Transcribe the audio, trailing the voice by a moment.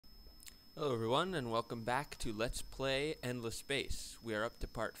Hello everyone and welcome back to Let's Play Endless Space. We are up to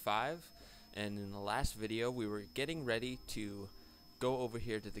part 5, and in the last video we were getting ready to go over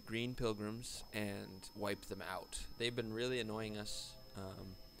here to the Green Pilgrims and wipe them out. They've been really annoying us.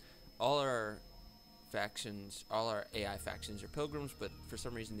 All our factions, all our AI factions are pilgrims, but for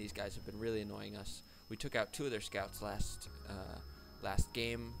some reason these guys have been really annoying us. We took out 2 of their scouts last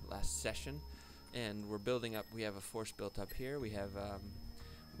session, and we're building up. We have a force built up here.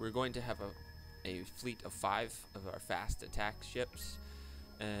 We're going to have a fleet of 5 of our fast attack ships,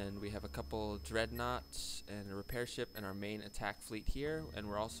 and we have a couple dreadnoughts and a repair ship and our main attack fleet here, and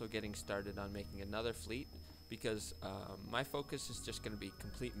we're also getting started on making another fleet because my focus is just going to be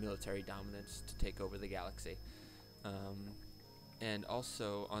complete military dominance to take over the galaxy. And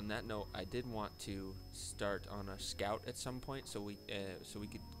also on that note, I did want to start on a scout at some point so we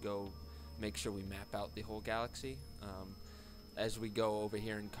could go make sure we map out the whole galaxy. As we go over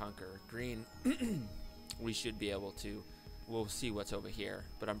here and conquer green, we should be able to, we'll see what's over here,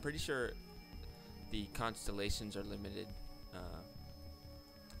 but I'm pretty sure the constellations are limited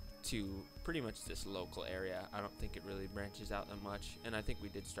to pretty much this local area. I don't think it really branches out that much, and I think we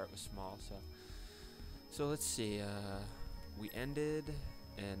did start with small, so let's see. We ended,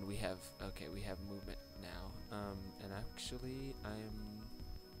 and we have movement now, and actually I'm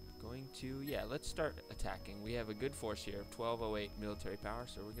going to, let's start attacking. We have a good force here, 1208 military power,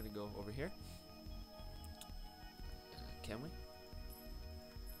 so we're going to go over here. Can we?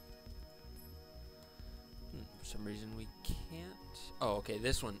 For some reason we can't. Oh, okay,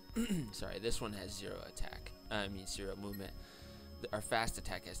 this one, sorry, this one has 0 attack. I mean 0 movement. Our fast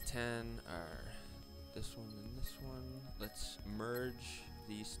attack has 10, this one and this one. Let's merge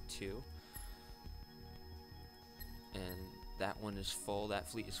these 2. And that one is full, that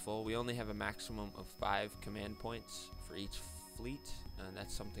fleet is full. We only have a maximum of 5 command points for each fleet, and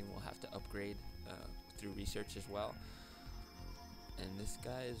that's something we'll have to upgrade through research as well. And this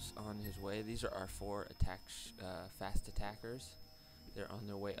guy is on his way. These are our 4 fast attackers. They're on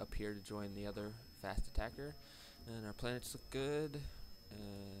their way up here to join the other fast attacker. And our planets look good,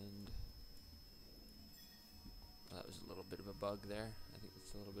 and that was a little bit of a bug there. I think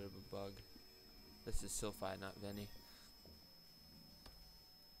it's a little bit of a bug. This is Sylphi, not Venny.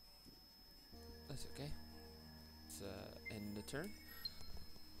 That's okay. Let's end the turn.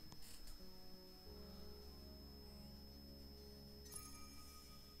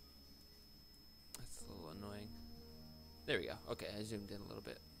 That's a little annoying. There we go. Okay, I zoomed in a little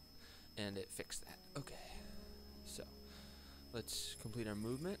bit, and it fixed that. Okay, so let's complete our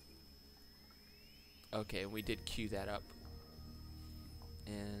movement. Okay, we did queue that up.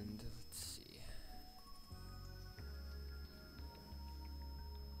 And let's see.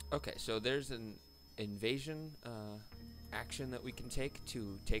 Okay, so there's an invasion action that we can take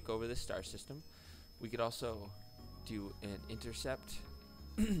to take over the star system. We could also do an intercept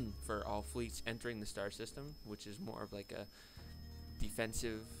for all fleets entering the star system, which is more of like a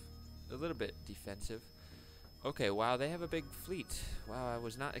defensive, a little bit defensive. Okay, wow, they have a big fleet. Wow, I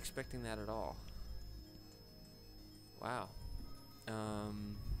was not expecting that at all. Wow.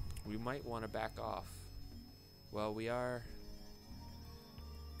 We might want to back off. Well, we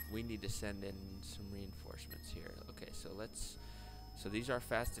need to send in some reinforcements here. Okay, so these are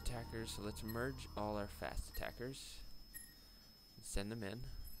fast attackers, so let's merge all our fast attackers and send them in.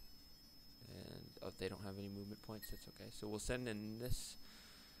 And if they don't have any movement points, that's okay. So we'll send in this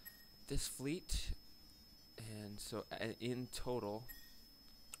fleet, and so in total,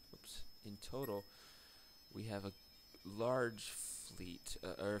 we have a large fleet,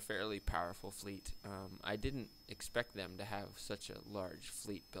 or a fairly powerful fleet. I didn't expect them to have such a large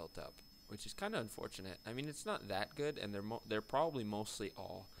fleet built up, which is kind of unfortunate. I mean, it's not that good, and they're probably mostly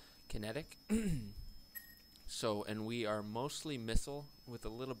all kinetic. So, and we are mostly missile with a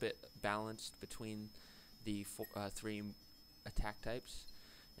little bit balanced between the 3 attack types.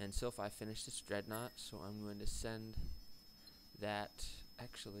 And Sylphi finished this dreadnought, so I'm going to send that.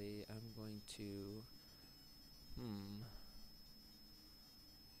 Actually, I'm going to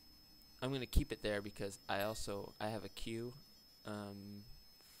I'm going to keep it there because I have a queue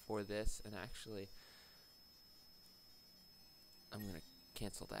for this, and actually I'm going to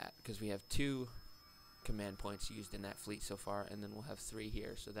cancel that because we have 2 command points used in that fleet so far, and then we'll have 3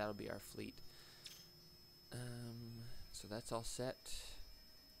 here, so that'll be our fleet. So that's all set,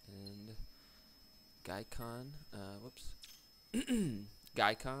 and Gaikon,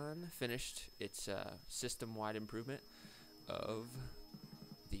 Gaikon finished its system-wide improvement of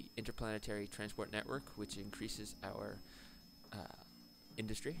the interplanetary transport network, which increases our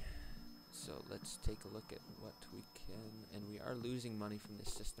industry. So let's take a look at what we can, and we are losing money from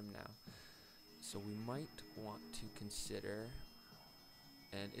this system now. So we might want to consider,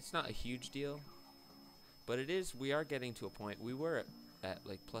 and it's not a huge deal, but it is, we are getting to a point. We were at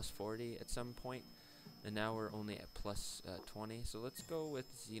like plus 40 at some point, and now we're only at plus 20. So let's go with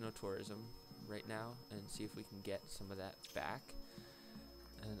xenotourism right now and see if we can get some of that back.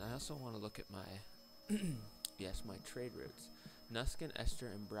 And I also want to look at my yes, my trade routes. Nuskin, Ester,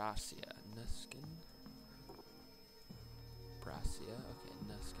 and Brasia. Nuskin, Brasia. Okay,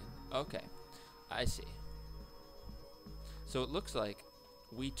 Nuskin. Okay, I see. So it looks like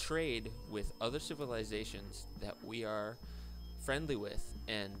we trade with other civilizations that we are friendly with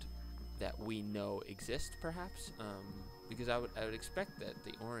and that we know exist, perhaps. Because I would expect that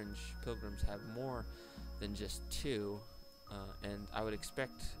the orange pilgrims have more than just two, and I would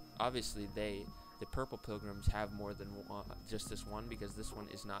expect, obviously, the purple pilgrims have more than one, just this one, because this one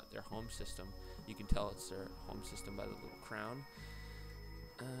is not their home system. You can tell it's their home system by the little crown.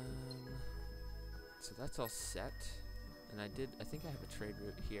 So that's all set. And I think I have a trade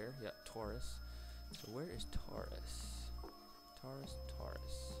route here. Yeah, Taurus. So where is Taurus? Taurus.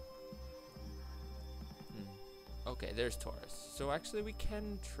 Okay, there's Taurus. So actually we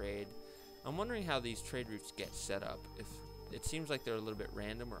can trade. I'm wondering how these trade routes get set up. If it seems like they're a little bit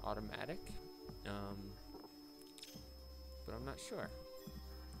random or automatic. But I'm not sure.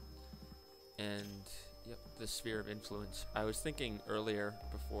 And yep, the sphere of influence. I was thinking earlier,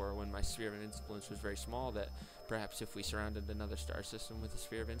 before, when my sphere of influence was very small, that perhaps if we surrounded another star system with a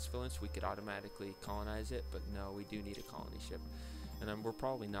sphere of influence, we could automatically colonize it. But no, we do need a colony ship. And we're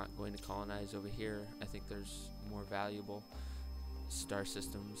probably not going to colonize over here. I think there's more valuable star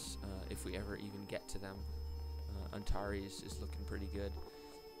systems if we ever even get to them. Antares is looking pretty good,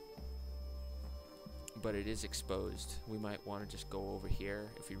 but it is exposed. We might want to just go over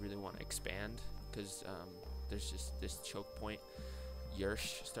here if we really want to expand, because there's just this choke point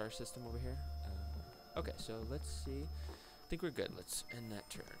Yersh star system over here. Okay, so let's see. I think we're good. Let's end that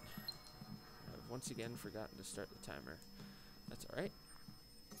turn. I've once again forgotten to start the timer. That's alright.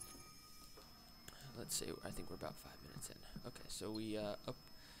 Let's see, I think we're about 5 minutes in. Okay, so we up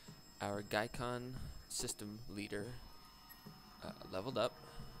our Gaikon system leader leveled up.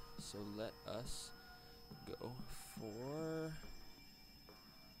 So let us go for,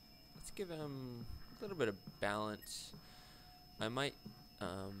 let's give him a little bit of balance. I might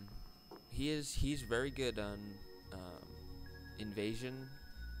he's very good on invasion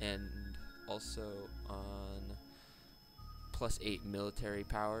and also on +8 military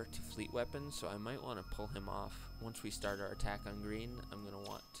power to fleet weapons, so I might want to pull him off. Once we start our attack on green, I'm going to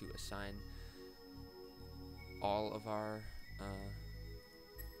want to assign all of our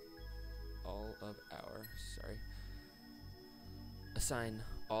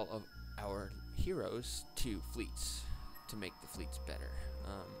heroes to fleets to make the fleets better.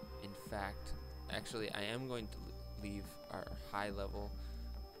 In fact, actually, I am going to leave our high-level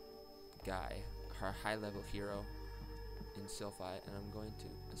guy, our high-level hero in Sylphi, and I'm going to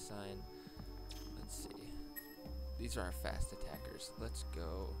assign, let's see, these are our fast attackers. Let's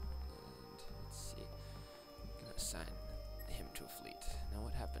go and let's see, I'm going to assign him to a fleet. Now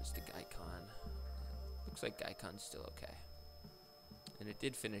what happens to Gaikon? Looks like Gaikon's still okay. And it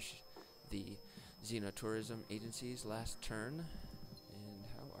did finish the Xenotourism Agency's last turn. And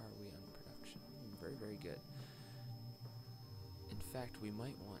how are we on production? Very, very good. In fact, we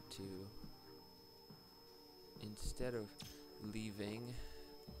might want to, instead of leaving,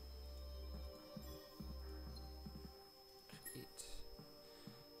 create.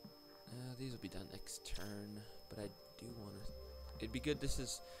 These will be done next turn, but I do want to. It'd be good. This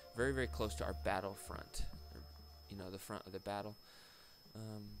is very, very close to our battlefront, or, you know, the front of the battle.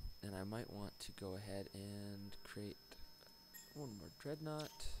 And I might want to go ahead and create one more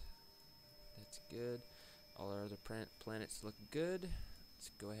dreadnought. That's good. All our other planets look good. Let's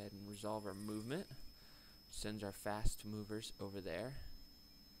go ahead and resolve our movement. Sends our fast movers over there.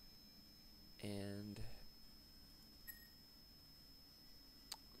 And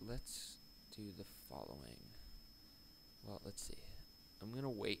let's do the following. Well, let's see. I'm going to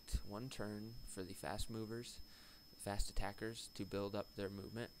wait one turn for the fast movers, fast attackers, to build up their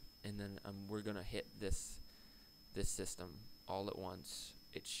movement. And then we're going to hit this system all at once.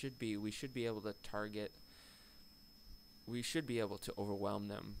 We should be able to target, we should be able to overwhelm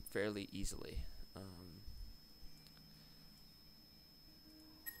them fairly easily.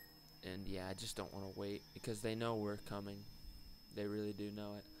 And yeah, I just don't want to wait because they know we're coming. They really do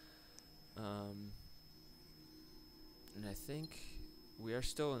know it. And I think we are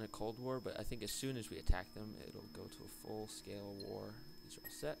still in a Cold War, but I think as soon as we attack them, it'll go to a full-scale war. These are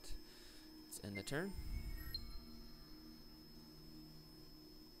all set. end the turn.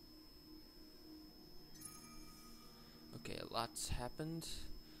 Okay, a lot's happened.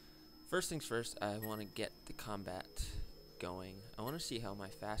 First things first, I want to get the combat going. I want to see how my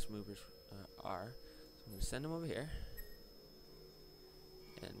fast movers are. So I'm going to send them over here.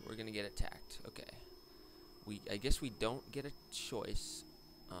 And we're going to get attacked. Okay. I guess we don't get a choice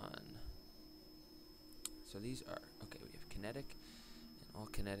on... So these are... Okay, we have kinetic and all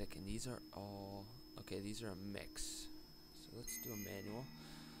kinetic. And these are all... Okay, these are a mix. So let's do a manual.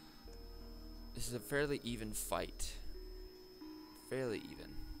 This is a fairly even fight. Fairly even.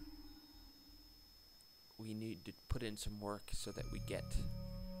 We need to put in some work so that we get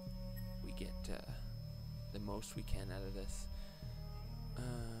the most we can out of this.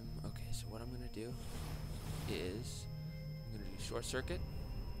 Okay, so what I'm gonna do is I'm gonna do short circuit.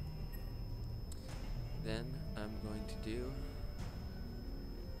 Then I'm going to do.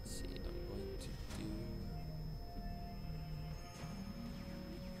 Let's see. I'm going to do.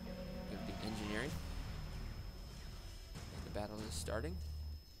 I'm gonna do engineering. The battle is starting.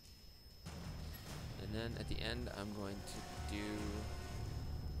 And then at the end, I'm going to do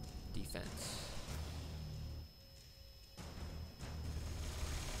defense.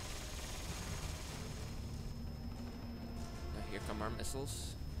 Now here come our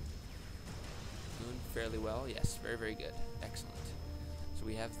missiles. Doing fairly well. Yes, very, very good. Excellent. So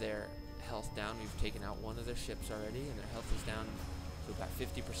we have their health down. We've taken out one of their ships already, and their health is down to about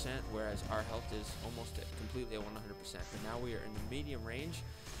 50%, whereas our health is almost completely at 100%. But now we are in the medium range.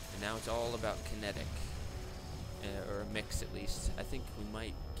 And now it's all about kinetic, or a mix at least. I think we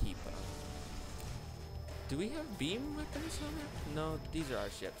might keep... do we have beam weapons on it? No, these are our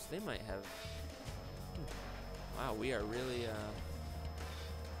ships. They might have... Wow, we are really...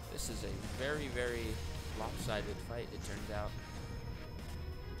 this is a very, very lopsided fight, it turns out.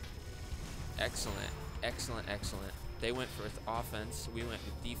 Excellent, excellent, excellent. They went for offense, we went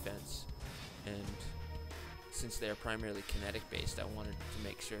with defense. And... since they're primarily kinetic based, I wanted to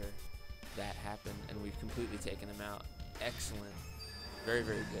make sure that happened, and we've completely taken them out. Excellent. Very,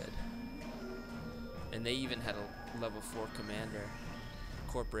 very good. And they even had a level 4 commander,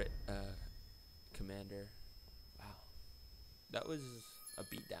 corporate commander. Wow. That was a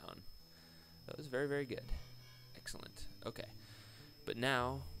beatdown. That was very, very good. Excellent. Okay. But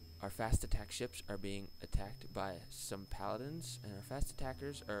now, our fast attack ships are being attacked by some paladins, and our fast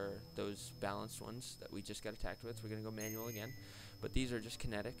attackers are those balanced ones that we just got attacked with. We're gonna go manual again, but these are just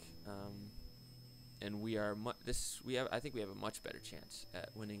kinetic, and we are I think we have a much better chance at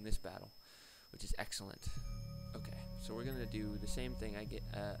winning this battle, which is excellent. Okay, so we're gonna do the same thing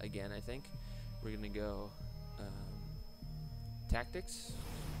again. I think we're gonna go tactics,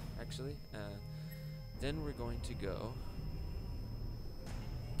 actually. Then we're going to go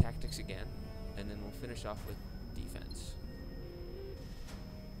tactics again, and then we'll finish off with defense.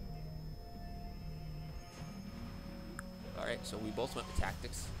 Alright, so we both went with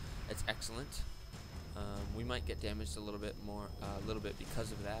tactics. That's excellent. We might get damaged a little bit more,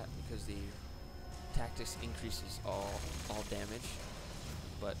 because of that, because the tactics increases all damage,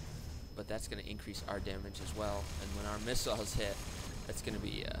 but that's going to increase our damage as well. And when our missiles hit, that's going to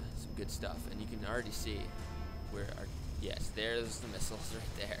be some good stuff. And you can already see where our... Yes, there's the missiles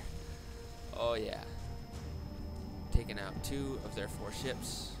right there. Oh yeah. Taking out 2 of their 4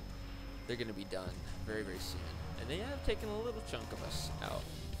 ships. They're going to be done very, very soon. And they have taken a little chunk of us out.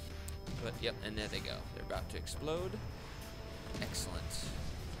 But yep, and there they go. They're about to explode. Excellent.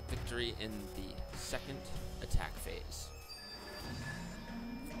 Victory in the second attack phase.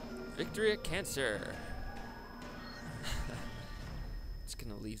 Victory at Cancer. Just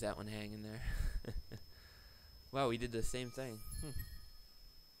going to leave that one hanging there. Wow, we did the same thing.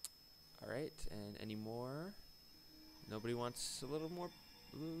 Alright, and any more? Nobody wants a little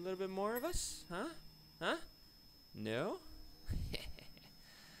bit more of us? Huh? Huh? No?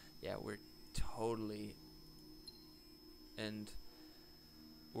 Yeah, we're totally... And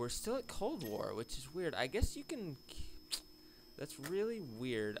we're still at Cold War, which is weird. I guess you can... That's really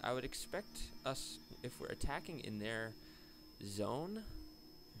weird. I would expect us, if we're attacking in their zone,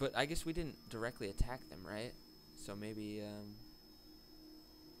 but I guess we didn't directly attack them, right? So maybe,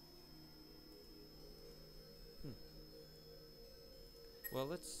 Well,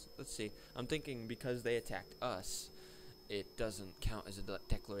 let's see. I'm thinking because they attacked us, it doesn't count as a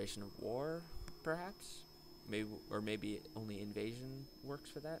declaration of war, perhaps? Maybe only invasion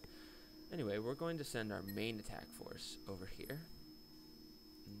works for that. Anyway, we're going to send our main attack force over here.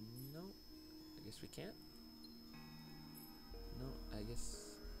 No, I guess we can't. No, I guess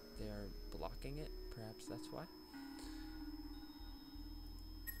they are blocking it. Perhaps that's why.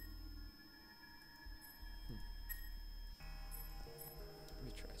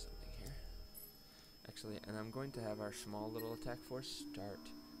 actually, and I'm going to have our small little attack force start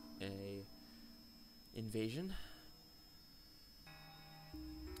a invasion.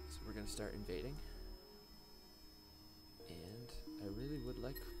 So we're going to start invading. And I really would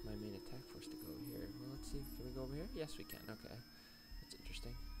like my main attack force to go here. Well, let's see. Can we go over here? Yes, we can. Okay. That's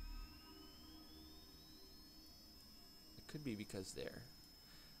interesting. It could be because they're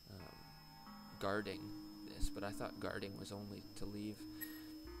guarding this, but I thought guarding was only to leave.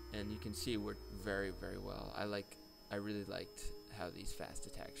 And you can see we're very, very well. I really liked how these fast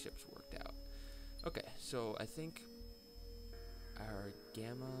attack ships worked out. Okay, so I think our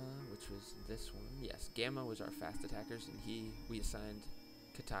Gamma, which was this one, yes, Gamma was our fast attackers, and we assigned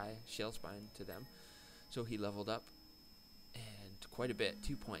Katai, Shellspine, to them. So he leveled up, and quite a bit,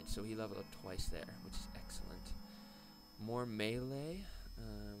 2 points, so he leveled up twice there, which is excellent. More melee,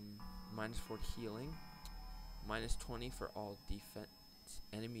 -4 healing, -20 for all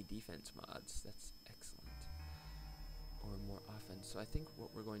enemy defense mods. That's excellent. Or more offense. So I think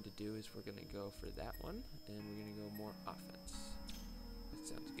what we're going to do is we're going to go for that one, and we're going to go more offense. That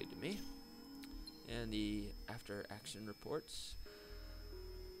sounds good to me. And the after action reports,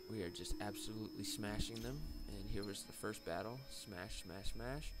 we are just absolutely smashing them. And here was the first battle. Smash, smash,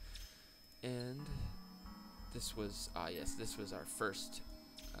 smash. And this was, yes, this was our first,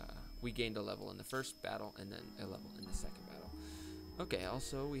 we gained a level in the first battle and then a level in the second battle. Okay,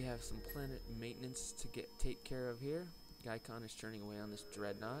 also we have some planet maintenance to take care of here. Gaikon is churning away on this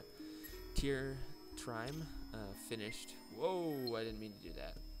dreadnought. Tier Trime finished. Whoa, I didn't mean to do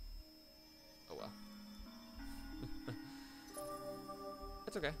that. Oh well.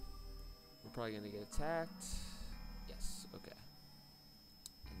 That's okay. We're probably gonna get attacked. Yes, okay.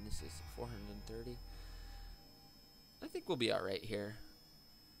 And this is 430. I think we'll be alright here.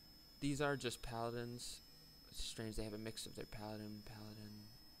 These are just paladins. It's strange they have a mix of their paladin 2,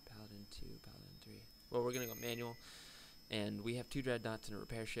 paladin 3. Well, we're gonna go manual. And we have 2 dreadnoughts and a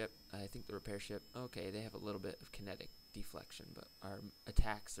repair ship. I think the repair ship, okay, they have a little bit of kinetic deflection, but our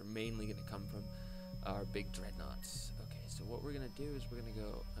attacks are mainly going to come from our big dreadnoughts. Okay, so what we're going to do is we're going to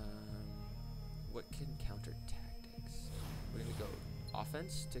go, what can counter tactics? We're going to go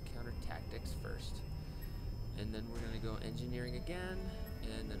offense to counter tactics first. And then we're going to go engineering again,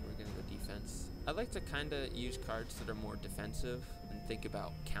 and then we're going to go defense. I like to kind of use cards that are more defensive and think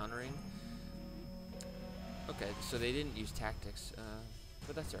about countering. Okay, so they didn't use tactics,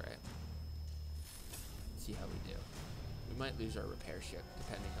 but that's alright. Let's see how we do. We might lose our repair ship,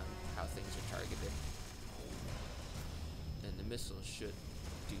 depending on how things are targeted. And the missiles should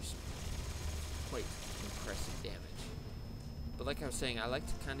do some quite impressive damage. But like I was saying, I like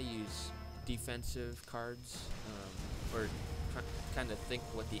to kind of use defensive cards, or kind of think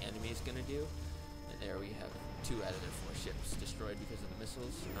what the enemy is going to do. And there we have 2 out of their 4 ships destroyed because of the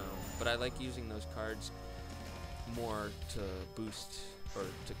missiles. But I like using those cards more to boost or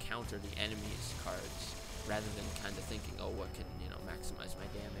to counter the enemy's cards rather than kind of thinking, oh, what can, maximize my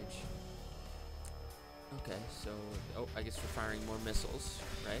damage. Okay, so, I guess we're firing more missiles,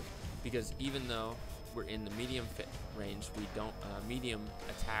 right? Because even though we're in the medium range, we don't, medium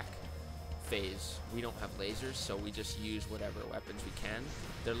attack phase, we don't have lasers, so we just use whatever weapons we can.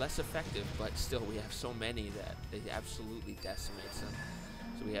 They're less effective, but still we have so many that it absolutely decimates them.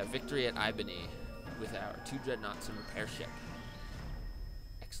 So we have victory at Ibany with our 2 dreadnoughts and repair ship.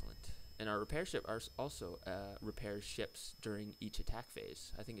 Excellent. And our repair ship also repairs ships during each attack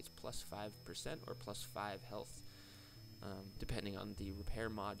phase. I think it's +5% or +5 health, depending on the repair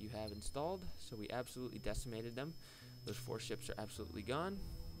mod you have installed. So we absolutely decimated them. Those 4 ships are absolutely gone.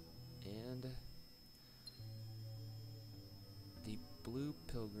 And the blue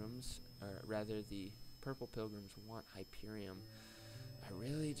pilgrims, or rather the purple pilgrims, want Hyperium. I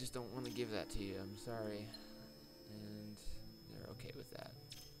really just don't want to give that to you. I'm sorry. And they're okay with that.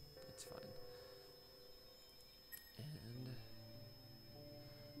 It's fine. And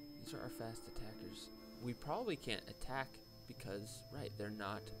these are our fast attackers. We probably can't attack because, right, they're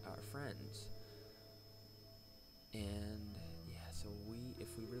not our friends. And yeah, so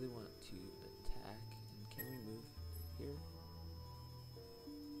if we really want to attack, and can we move here?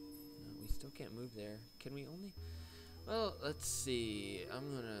 No, we still can't move there. Can we only? Well, let's see.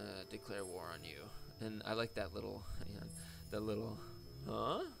 I'm gonna declare war on you. And I like that little, the little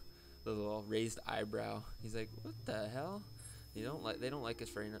raised eyebrow. He's like, what the hell? They don't like us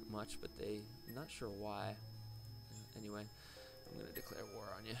very much, but I'm not sure why. Anyway, I'm gonna declare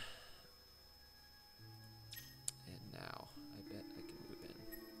war on you. And now, I bet I can move in.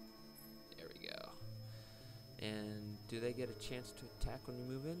 There we go. And do they get a chance to attack when we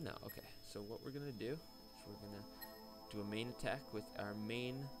move in? No. Okay. So what we're gonna do is we're gonna do a main attack with our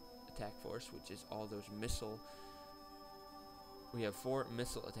main attack force, which is all those missile. We have 4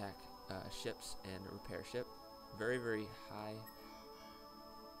 missile attack ships and a repair ship. Very, very high.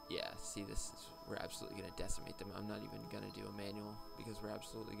 Yeah, see, we're absolutely going to decimate them. I'm not even going to do a manual because we're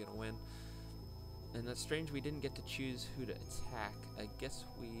absolutely going to win. And that's strange we didn't get to choose who to attack. I guess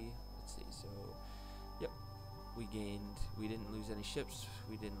let's see, so, yep. We didn't lose any ships.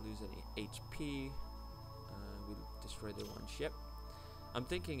 We didn't lose any HP. We destroyed their 1 ship. I'm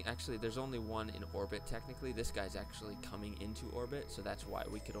thinking, actually, there's only 1 in orbit, technically. This guy's actually coming into orbit, so that's why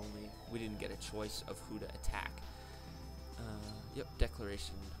we didn't get a choice of who to attack. Yep,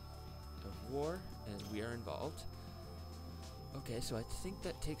 declaration of war, and we are involved. Okay, so I think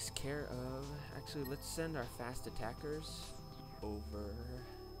that takes care of... Actually, let's send our fast attackers over...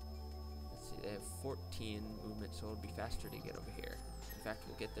 Let's see, they have 14 movement, so it'll be faster to get over here. In fact,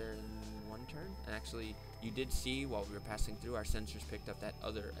 we'll get there in 1 turn. And actually, you did see while we were passing through, our sensors picked up that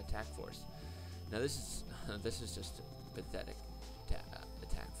other attack force. Now this is just a pathetic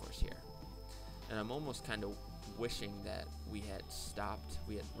attack force here. And I'm almost kind of wishing that we had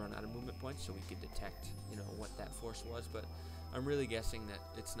run out of movement points so we could detect, what that force was. But I'm really guessing that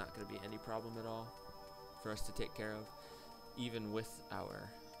it's not going to be any problem at all for us to take care of, even with our...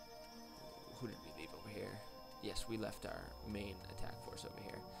 Who did we leave over here? Yes, we left our main attack force over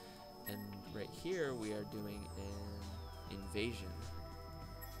here. And right here, we are doing an invasion.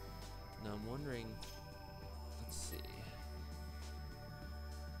 Now, I'm wondering... Let's see.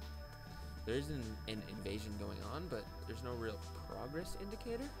 There is an invasion going on, but there's no real progress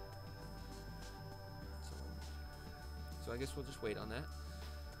indicator. So I guess we'll just wait on that.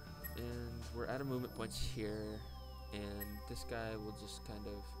 And we're out of movement points here. And this guy will just kind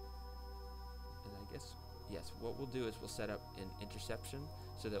of... And I guess... Yes, what we'll do is we'll set up an interception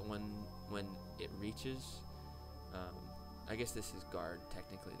so that when it reaches, I guess this is guard,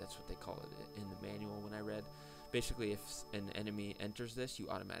 technically. That's what they call it in the manual when I read. Basically, if an enemy enters this, you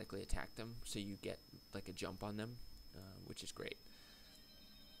automatically attack them, so you get like a jump on them, which is great.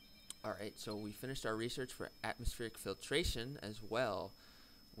 Alright, so we finished our research for atmospheric filtration as well,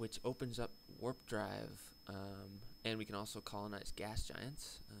 which opens up warp drive, and we can also colonize gas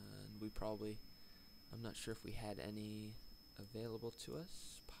giants. And we probably... I'm not sure if we had any available to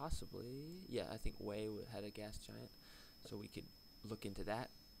us. Possibly. Yeah, I think Way had a gas giant, so we could look into that.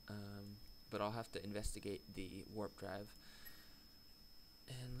 But I'll have to investigate the warp drive.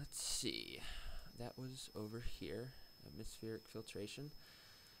 And let's see. That was over here. Atmospheric filtration.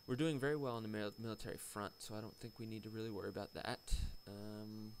 We're doing very well on the military front, so I don't think we need to really worry about that.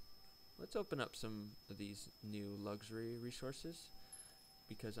 Let's open up some of these new luxury resources,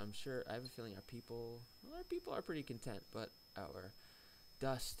 because I'm sure, I have a feeling our people are pretty content, but our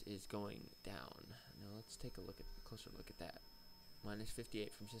dust is going down. Now let's take a closer look at that. Minus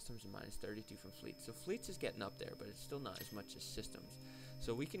 58 from systems and minus 32 from fleets. So fleets is getting up there, but it's still not as much as systems.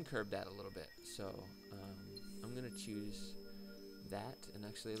 So we can curb that a little bit. So I'm going to choose that. And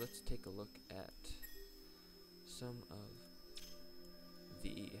actually, let's take a look at some of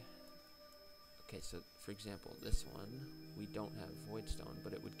the... Okay, so for example, this one, we don't have Voidstone,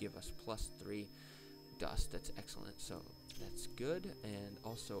 but it would give us +3 dust. That's excellent, so that's good. And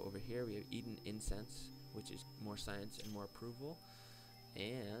also over here, we have Eden Incense, which is more science and more approval.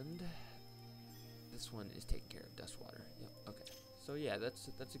 And this one is taking care of dust water. Yep, okay. So yeah, that's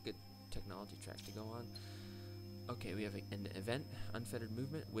a good technology track to go on. Okay, we have an event, unfettered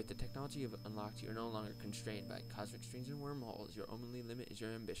movement. With the technology you've unlocked, you're no longer constrained by cosmic streams and wormholes. Your only limit is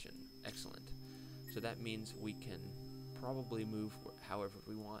your ambition. Excellent. So that means we can probably move however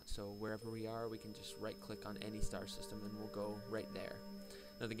we want. So wherever we are, we can just right-click on any star system and we'll go right there.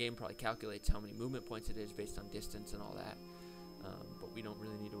 Now the game probably calculates how many movement points it is based on distance and all that, but we don't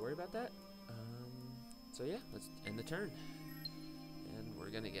really need to worry about that. So yeah, let's end the turn. And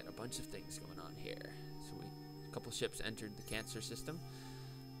we're going to get a bunch of things going on here. So a couple ships entered the Cancer system.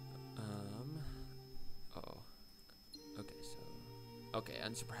 Okay,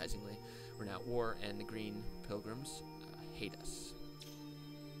 unsurprisingly, we're now at war, and the Green Pilgrims hate us.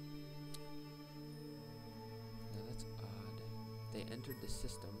 Now that's odd. They entered the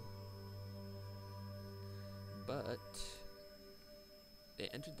system,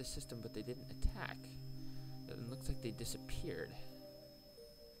 but they didn't attack. It looks like they disappeared.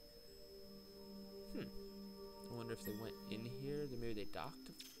 I wonder if they went in here. Maybe they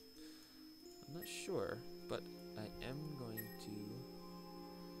docked. I'm not sure, but I am going to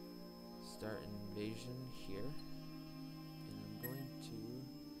start an invasion here, and I'm going to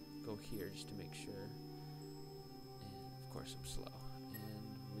go here just to make sure, and of course I'm slow,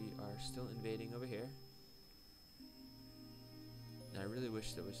 and we are still invading over here. And I really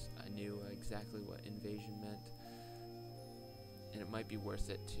wish I knew exactly what invasion meant. And it might be worth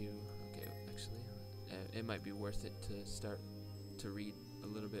it to, okay, actually, it might be worth it to start to read a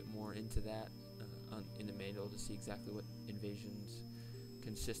little bit more into that in the manual to see exactly what invasions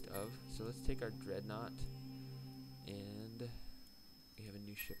consist of. So let's take our dreadnought, and we have a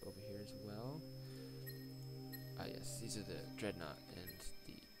new ship over here as well. Ah yes, these are the dreadnought and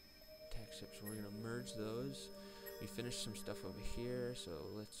the attack ships. We're going to merge those. We finished some stuff over here, so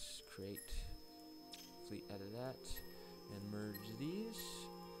let's create fleet out of that and merge these.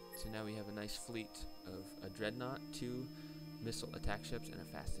 So now we have a nice fleet of a dreadnought, 2 missile attack ships, and a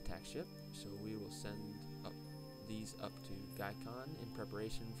fast attack ship. So we will send these up to Gaikon in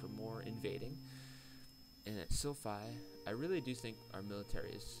preparation for more invading. And at Silphi, I really do think our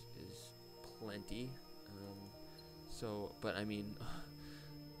military is plenty. But I mean,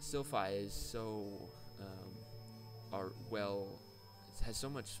 Silphi is so it has so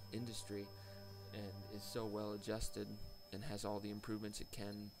much industry and is so well adjusted and has all the improvements it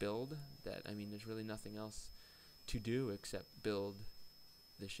can build that, I mean, there's really nothing else to do except build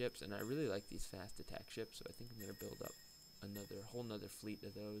the ships. And I really like these fast attack ships, so I think I'm going to build up a whole nother fleet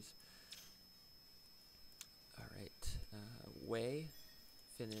of those. Alright, Wei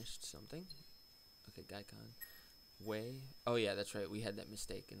finished something. Okay, Gaikon. Wei. Oh yeah, that's right, we had that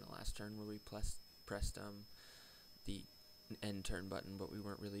mistake in the last turn where we pressed the end turn button, but we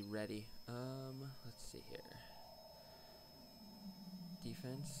weren't really ready. Let's see here.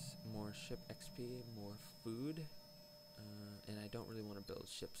 Defense, more ship XP, more food. And I don't really want to build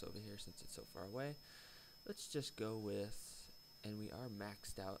ships over here since it's so far away. Let's just go with, and we are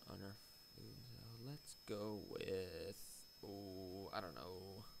maxed out on our food, so let's go with, I don't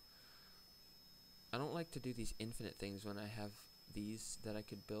know. I don't like to do these infinite things when I have these that I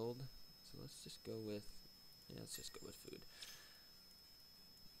could build. So let's just go with, let's just go with food.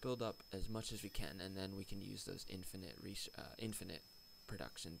 Build up as much as we can, and then we can use those infinite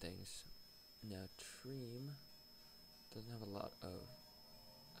production things. Now Treem doesn't have a lot of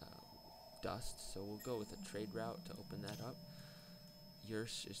dust, so we'll go with a trade route to open that up.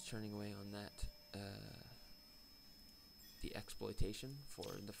 Yursh is turning away on that, the exploitation for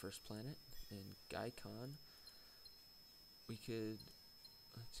the first planet. And Gaikon, we could,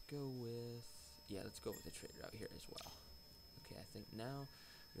 let's go with the trade route here as well. Okay, I think now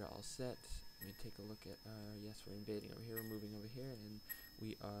we're all set. Let me take a look at our, yes, we're invading over here, we're moving over here, and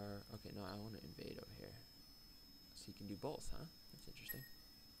we are, okay, no, I want to invade over here. So you can do both, huh? That's interesting.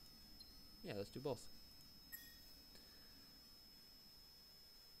 Yeah, let's do both.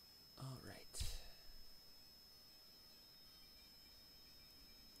 Alright.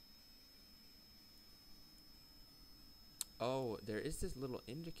 Oh, there is this little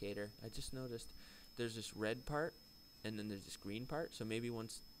indicator. I just noticed there's this red part, and then there's this green part. So maybe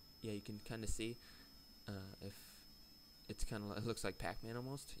once, yeah, you can kind of see if it's kind of, it looks like Pac-Man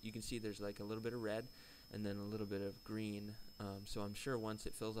almost. You can see there's like a little bit of red and then a little bit of green. So I'm sure once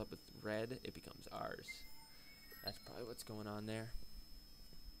it fills up with red, it becomes ours. That's probably what's going on there.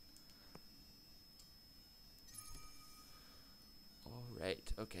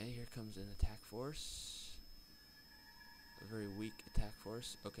 Alright, okay, here comes an attack force. A very weak attack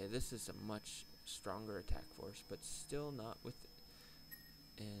force. Okay, this is a much stronger attack force, but still not with it.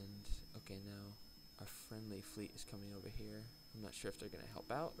 And okay, now our friendly fleet is coming over here. I'm not sure if they're gonna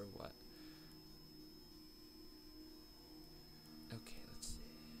help out or what. Okay, let's see.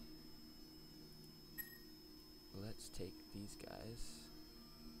 Let's take these guys.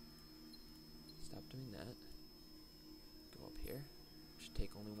 Stop doing that. Go up here. Should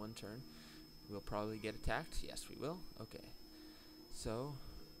take only one turn. We'll probably get attacked. Yes, we will. Okay. So,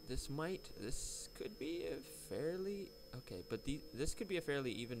 this could be a fairly, okay, but this could be a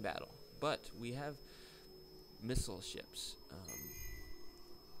fairly even battle. But we have missile ships.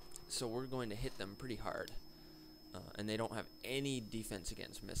 So we're going to hit them pretty hard. And they don't have any defense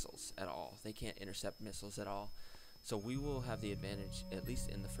against missiles at all. They can't intercept missiles at all. So we will have the advantage, at least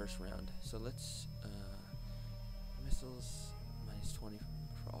in the first round. So let's, missiles minus 20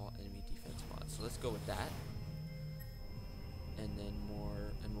 for all enemy defense mods. So let's go with that. And then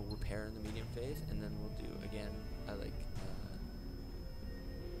we'll repair in the medium phase, and then we'll do, again, I like, 20%.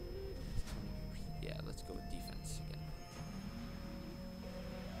 Yeah, let's go with defense again.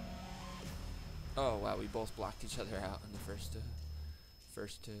 Oh wow, we both blocked each other out in the first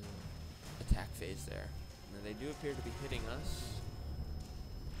attack phase there. Now they do appear to be hitting us,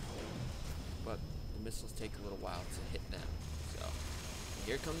 but the missiles take a little while to hit them. So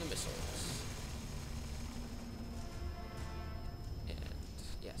here come the missiles. And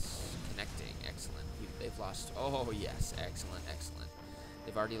yes, connecting, excellent. They've lost. Oh yes, excellent, excellent.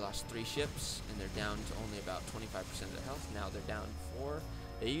 They've already lost 3 ships, and they're down to only about 25% of their health. Now they're down 4.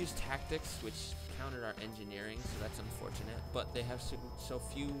 They used tactics, which countered our engineering, so that's unfortunate. But they have so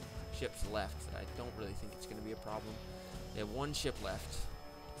few ships left that I don't really think it's going to be a problem. They have 1 ship left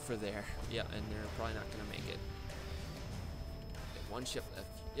for there. Yeah, and they're probably not going to make it. They have 1 ship left.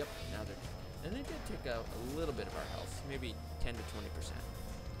 Yep, now they're... And they did take out a little bit of our health, maybe 10 to 20%.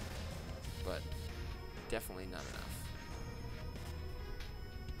 But definitely not enough.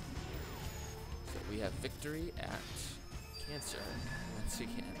 So we have victory at Cancer once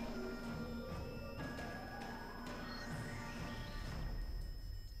again.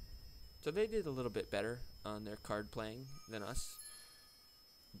 So they did a little bit better on their card playing than us,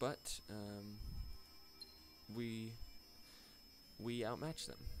 but we outmatched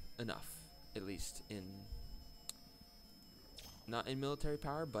them enough, at least in not in military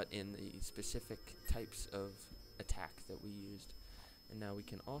power, but in the specific types of attack that we used. And now we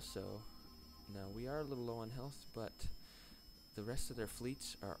can also, now we are a little low on health, but the rest of their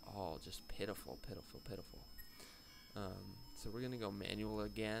fleets are all just pitiful, pitiful, pitiful. So we're gonna go manual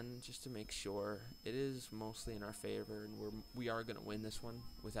again, just to make sure. It is mostly in our favor, and we are gonna win this one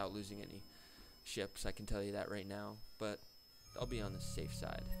without losing any ships. I can tell you that right now, but I'll be on the safe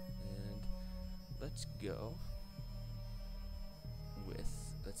side. And let's go with,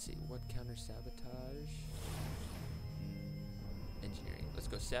 let's see, what counter sabotage? Engineering. Let's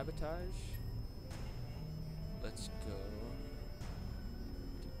go sabotage. Let's go.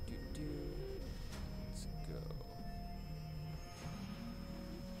 Let's go.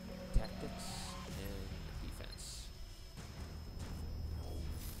 Tactics and defense.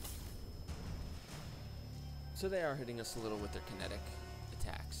 So they are hitting us a little with their kinetic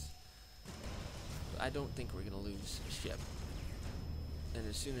attacks. But I don't think we're going to lose a ship. And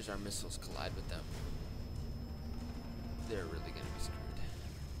as soon as our missiles collide with them, they're really going to be screwed.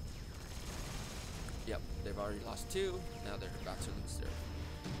 Yep, they've already lost 2. Now they're about to lose their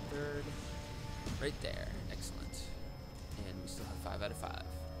 3rd. Right there. Excellent. And we still have 5 out of 5.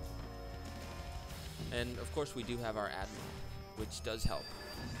 And of course we do have our admiral, which does help.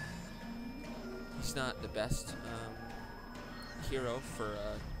 He's not the best hero for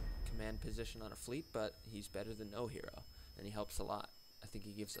a command position on a fleet, but he's better than no hero, and he helps a lot. I think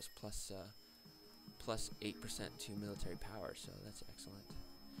he gives us plus 8% to military power, so that's excellent.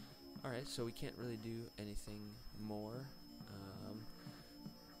 Alright, so we can't really do anything more.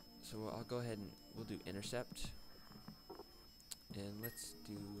 So I'll go ahead and we'll do intercept. And let's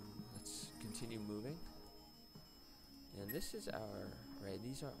continue moving. And this is our, right,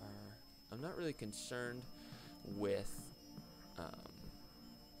 these are our, I'm not really concerned with,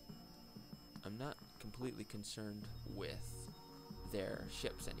 I'm not completely concerned with their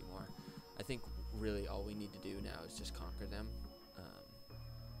ships anymore. I think really all we need to do now is just conquer them,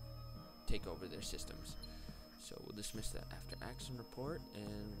 take over their systems. So we'll dismiss that after action report,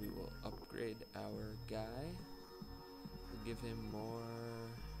 and we will upgrade our guy. We'll give him more.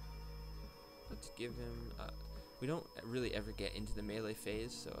 Let's give him. We don't really ever get into the melee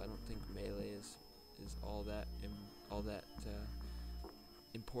phase, so I don't think melee is all that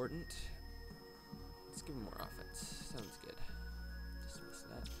important. Let's give him more offense. Sounds good. Dismiss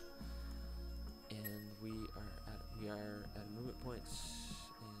that. And we are at movement points,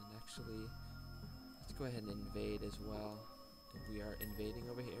 and actually, let's go ahead and invade as well. And we are invading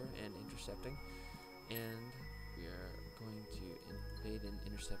over here and intercepting, and we are going to invade and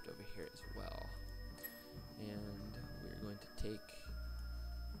intercept over here as well. And we're going to take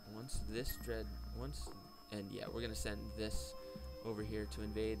and yeah, we're gonna send this over here to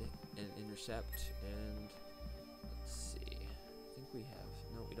invade and intercept. And let's see, I think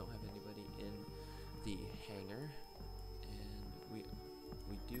we don't have anybody in the hangar, and we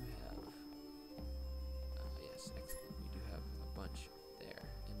do have yes, excellent, we do have a bunch there,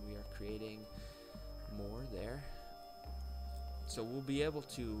 and we are creating more there, so we'll be able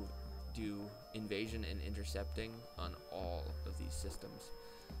to do invasion and intercepting on all of these systems,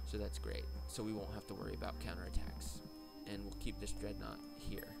 so that's great. So we won't have to worry about counterattacks, and we'll keep this dreadnought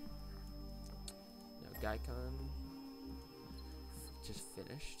here. Now Gaikon just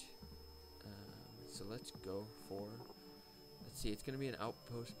finished, so let's go for, let's see, it's going to be an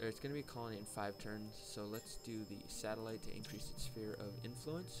outpost, or it's going to be a colony in 5 turns, so let's do the satellite to increase its sphere of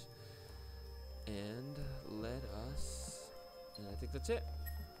influence, and let us, and I think that's it.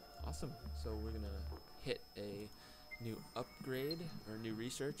 Awesome. So we're going to hit a new upgrade, or new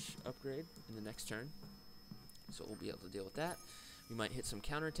research upgrade in the next turn, so we'll be able to deal with that. We might hit some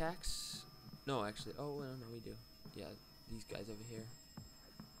counterattacks. No, actually, oh, no, we do. Yeah, these guys over here.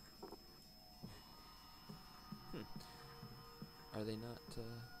 Are they not?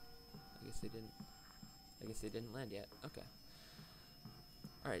 I guess they didn't. I guess they didn't land yet. Okay.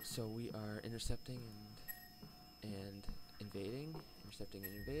 All right. So we are intercepting and invading. Intercepting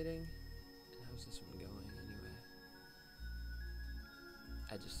and invading. How's this one going anyway?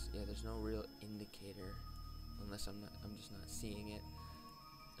 There's no real indicator unless I'm just not seeing it.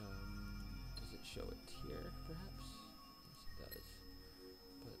 Does it show it here perhaps? Yes it does,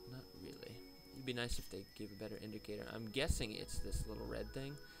 but not really. It'd be nice if they gave a better indicator. I'm guessing it's this little red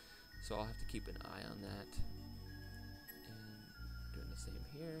thing, so I'll have to keep an eye on that. And doing the same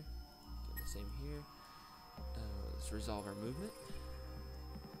here, doing the same here. Let's resolve our movement.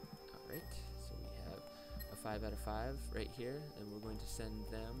 Alright, so we have a 5 out of 5 right here, and we're going to send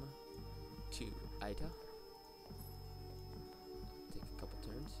them to Ita. Take a couple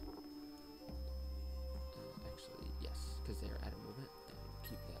turns. Actually, yes, because they're out of movement. And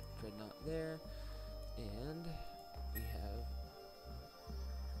keep that dreadnought there. And we have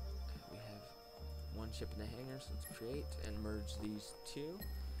one ship in the hangar, so let's create and merge these two.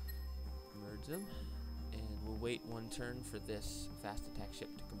 Merge them. And we'll wait one turn for this fast attack ship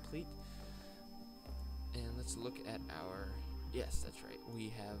to complete. And let's look at our... Yes, that's right. We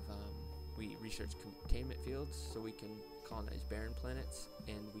have... we research containment fields so we can colonize barren planets,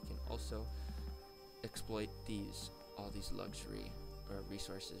 and we can also exploit all these luxury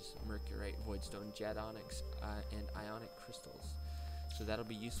resources: mercurite, voidstone, jet onyx, and ionic crystals. So that'll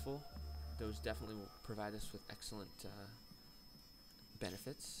be useful. Those definitely will provide us with excellent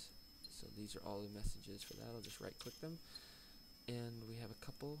benefits. So these are all the messages for that. I'll just right click them, and we have a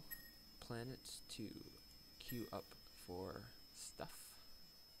couple planets to queue up for stuff.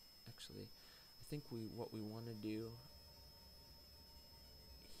 Actually, I think what we want to do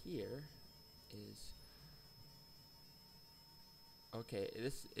here is, okay,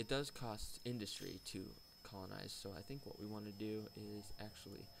 it does cost industry to colonize, so I think what we want to do is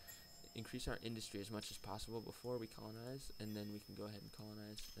actually increase our industry as much as possible before we colonize, and then we can go ahead and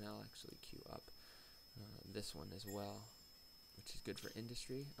colonize, and I'll actually queue up this one as well, which is good for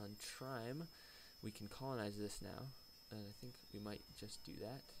industry. On Trime, we can colonize this now, and I think we might just do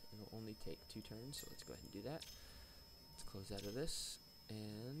that. It'll only take 2 turns, so let's go ahead and do that. Let's close out of this,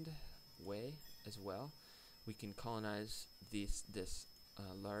 and Way as well. We can colonize this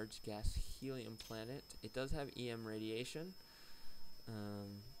large gas helium planet. It does have EM radiation,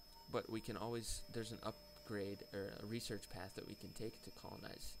 but we can always, there's an upgrade or a research path that we can take to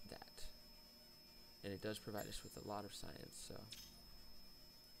colonize that. And it does provide us with a lot of science, so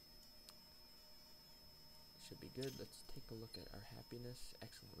should be good. Let's take a look at our happiness.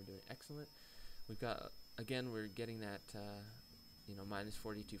 Excellent, we're doing excellent. We've got, again, we're getting that, minus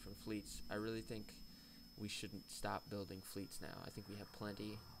 42 from fleets. I really think we shouldn't stop building fleets now. I think we have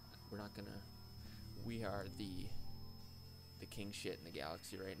plenty. We're not gonna, we are the king shit in the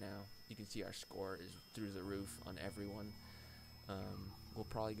galaxy right now. You can see our score is through the roof on everyone. We'll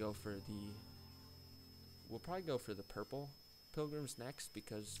probably go for the purple pilgrims next,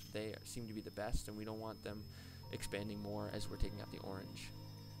 because they seem to be the best, and we don't want them expanding more as we're taking out the orange.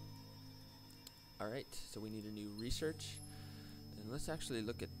 Alright, so we need a new research, and let's actually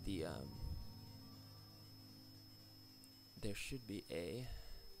look at the there should be a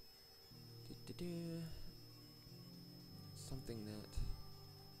something that,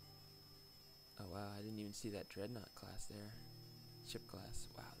 oh wow, I didn't even see that dreadnought class there. Ship class,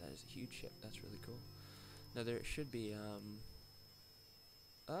 wow, that is a huge ship. That's really cool. Now there should be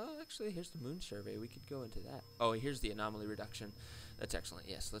actually, here's the moon survey. We could go into that. Oh, here's the anomaly reduction. That's excellent.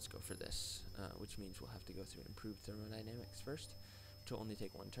 Yes, let's go for this, which means we'll have to go through improved thermodynamics first, which will only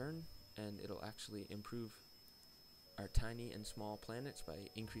take 1 turn, and it'll actually improve our tiny and small planets by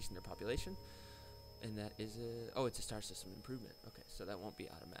increasing their population. And that is it's a star system improvement. Okay, so that won't be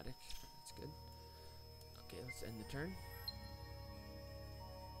automatic. That's good. Okay, let's end the turn.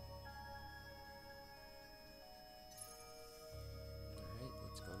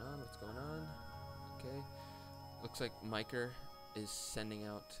 What's going on? Okay. Looks like Miker is sending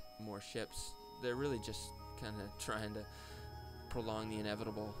out more ships. They're really just kind of trying to prolong the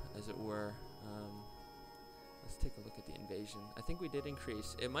inevitable, as it were. Let's take a look at the invasion. I think we did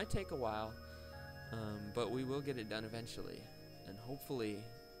increase. It might take a while, but we will get it done eventually. And hopefully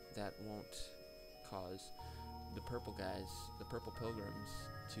that won't cause the purple guys, the purple pilgrims,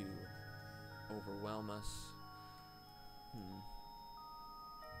 to overwhelm us.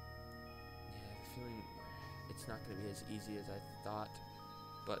 Feeling it's not going to be as easy as I thought,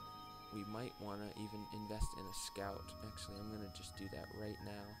 but we might want to even invest in a scout. Actually, I'm going to just do that right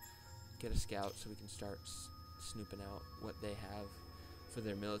now. Get a scout so we can start snooping out what they have for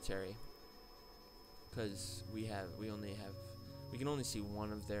their military. because we can only see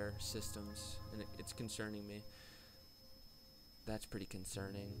one of their systems, and it's concerning me. That's pretty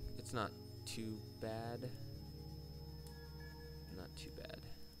concerning. It's not too bad. Not too bad.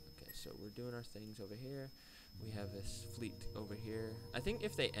 Okay, so we're doing our things over here. We have this fleet over here. I think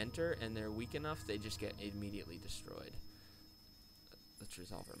if they enter and they're weak enough, they just get immediately destroyed. Let's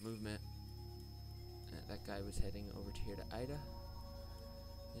resolve our movement. That guy was heading over to here to Ida.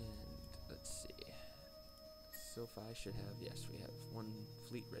 And let's see. SoFi should have, yes, we have one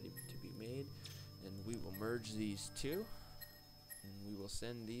fleet ready to be made. And we will merge these two. And we will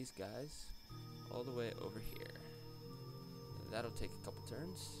send these guys all the way over here. And that'll take a couple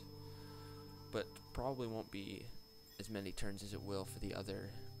turns. But probably won't be as many turns as it will for the other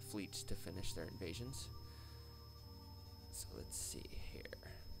fleets to finish their invasions. So let's see here.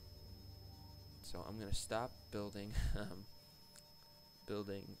 So I'm gonna stop building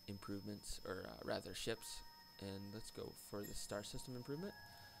building improvements, or rather ships, and let's go for the star system improvement.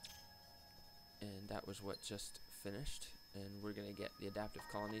 And that was what just finished, and we're gonna get the adaptive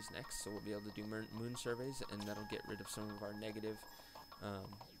colonies next, so we'll be able to do moon surveys, and that'll get rid of some of our negative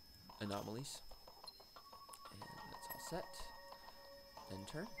anomalies. And that's all set. End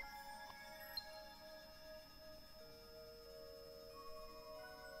turn.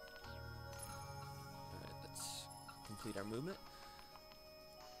 Alright, let's complete our movement.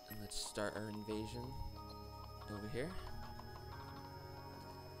 And let's start our invasion over here.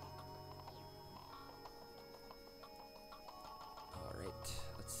 Alright,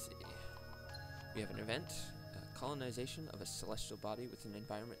 let's see. We have an event. Colonization of a celestial body with an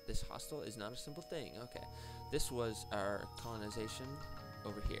environment this hostile is not a simple thing. Okay, this was our colonization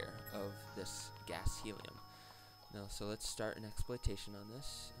over here of this gas helium. Now, so let's start an exploitation on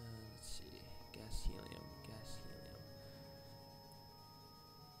this. Let's see, gas helium.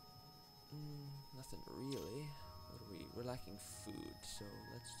 Nothing really. What are we? We're lacking food, so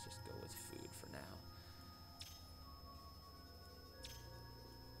let's just go with food for now.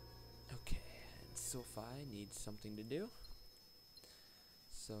 Okay. SoFi needs something to do.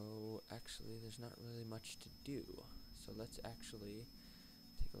 So actually there's not really much to do. So let's actually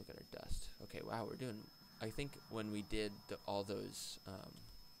take a look at our dust. Okay, wow, we're doing, I think when we did all those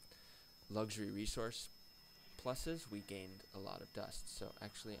luxury resource pluses, we gained a lot of dust. So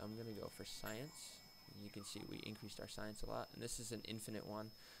actually I'm gonna go for science. And you can see we increased our science a lot, and this is an infinite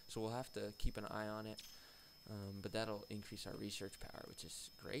one, so we'll have to keep an eye on it, but that'll increase our research power, which is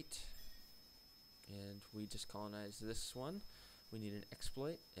great. And we just colonized this one. We need an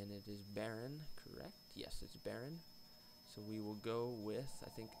exploit, and it is barren, correct? Yes, it's barren. So we will go with, I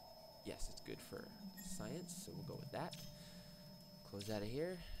think, yes, it's good for science, so we'll go with that. Close out of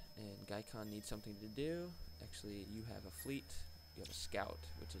here, and Gaikon needs something to do. Actually, you have a fleet, you have a scout,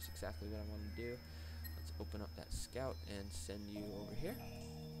 which is exactly what I want to do. Let's open up that scout and send you over here.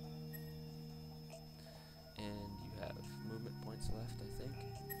 And you have movement points left, I think.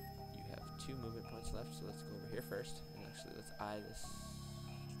 2 movement points left, so let's go over here first. And actually, let's eye this.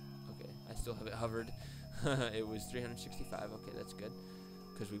 Okay, I still have it hovered. It was 365. Okay, that's good,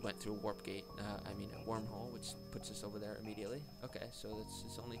 because we went through a warp gate. I mean a wormhole, which puts us over there immediately. Okay, so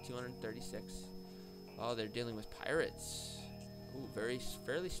it's only 236. Oh, they're dealing with pirates. Ooh,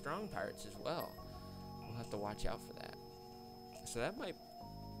 fairly strong pirates as well. We'll have to watch out for that. So that might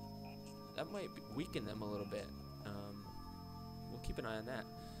weaken them a little bit. We'll keep an eye on that.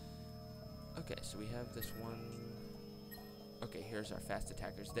 Okay, so we have this one. Okay, here's our fast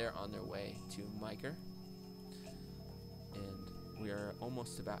attackers. They're on their way to Miker. And we are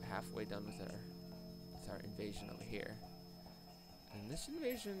almost about halfway done with our invasion over here. And this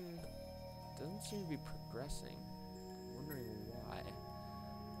invasion doesn't seem to be progressing. I'm wondering why.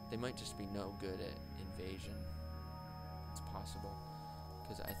 They might just be no good at invasion. It's possible.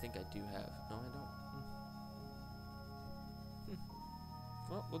 Because I think I do have... No, I don't.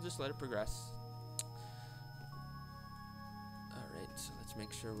 Well, we'll just let it progress. Alright, so let's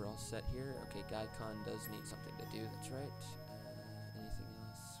make sure we're all set here. Okay, Gaikon does need something to do, that's right. Anything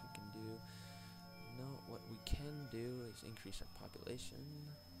else we can do? No, what we can do is increase our population.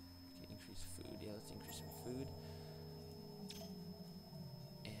 We can increase food. Yeah, let's increase some food.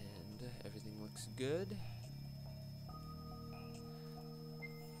 And everything looks good.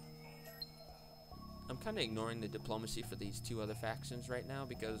 I'm kind of ignoring the diplomacy for these 2 other factions right now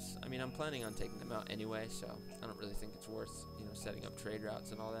because, I mean, I'm planning on taking them out anyway, so I don't really think it's worth, setting up trade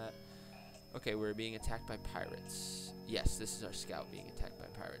routes and all that. Okay, we're being attacked by pirates. Yes, this is our scout being attacked by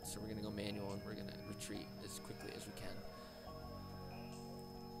pirates, so we're going to go manual and we're going to retreat as quickly as we can.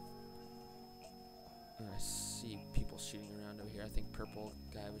 I see people shooting around over here. I think purple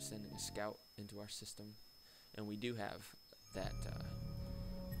guy was sending a scout into our system, and we do have that.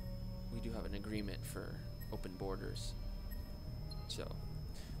 We do have an agreement for open borders, so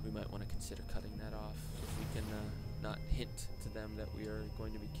we might want to consider cutting that off if we can not hint to them that we are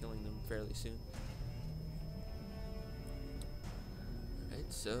going to be killing them fairly soon.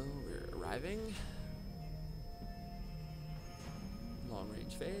 Alright, so we're arriving. Long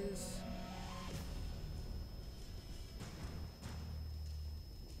range phase.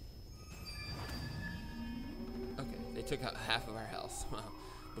 Okay, they took out half of our health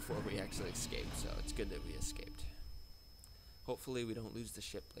before we actually escaped, so it's good that we escaped. Hopefully we don't lose the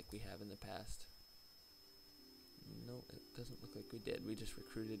ship like we have in the past. No, it doesn't look like we did. We just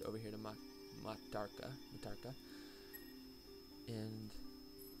recruited over here to Matarka. And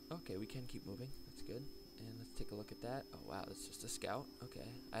okay, we can keep moving. That's good. And let's take a look at that. Oh wow, that's just a scout.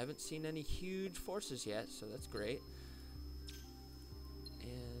 Okay, I haven't seen any huge forces yet, so that's great.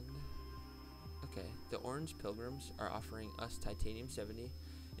 And okay, the orange pilgrims are offering us titanium 70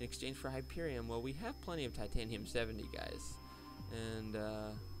 in exchange for Hyperium. Well, we have plenty of titanium 70, guys, and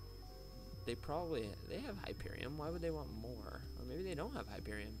they have Hyperium. Why would they want more? Or maybe they don't have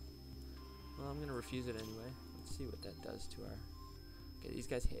Hyperium. Well, I'm gonna refuse it anyway. Let's see what that does to our. Okay, these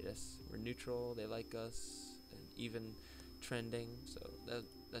guys hate us. We're neutral. They like us, and even trending. So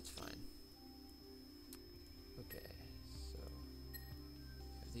that's fine. Okay, so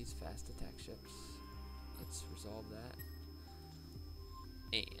have these fast attack ships. Let's resolve that.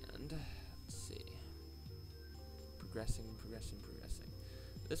 And let's see. Progressing.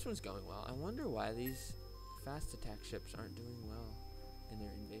 This one's going well. I wonder why these fast attack ships aren't doing well in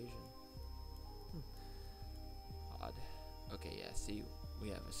their invasion. Odd. Okay, yeah, see, we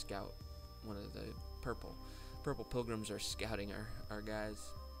have a scout. One of the purple pilgrims are scouting our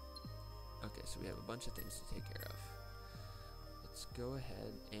guys. Okay, so we have a bunch of things to take care of. Let's go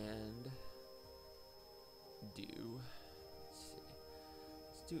ahead and let's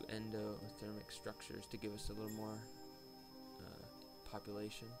do endothermic structures to give us a little more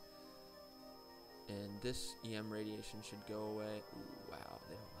population. And this EM radiation should go away. Ooh, wow,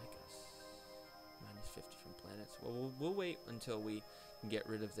 they don't like us. -50 from planets. Well, we'll wait until we can get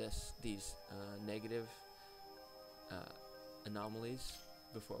rid of these negative anomalies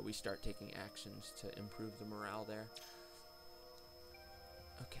before we start taking actions to improve the morale there.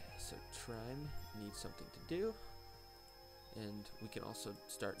 Okay, so Trime needs something to do, and we can also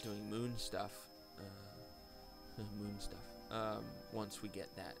start doing moon stuff. Once we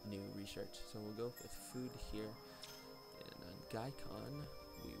get that new research. So we'll go with food here, and on Gaikon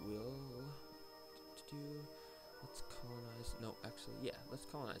we will let's colonize. No, actually, yeah, let's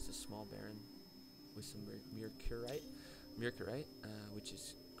colonize this small baron with some mercurite, which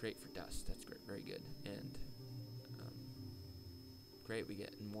is great for dust. That's great, very good, and great. We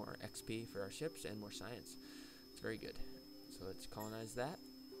get more XP for our ships and more science. It's very good. So let's colonize that.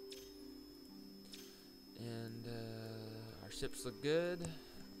 And our ships look good,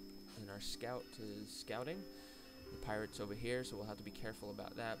 and our scout is scouting. The pirates over here, so we'll have to be careful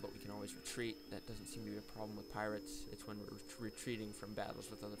about that, but we can always retreat. That doesn't seem to be a problem with pirates. It's when we're retreating from battles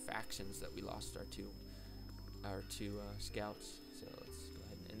with other factions that we lost our two scouts. So let's go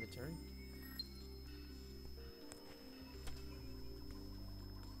ahead and end the turn.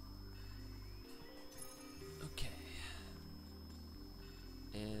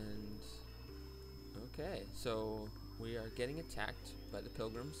 Okay, so we are getting attacked by the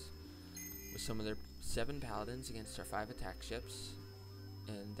pilgrims with some of their 7 paladins against our 5 attack ships,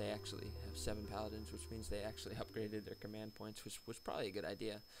 and they actually have 7 paladins, which means they actually upgraded their command points, which was probably a good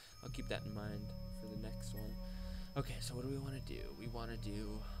idea. I'll keep that in mind for the next one. Okay, so what do we want to do? We want to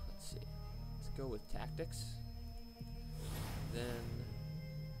do, let's see, let's go with tactics, then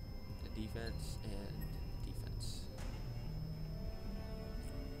the defense, and defense.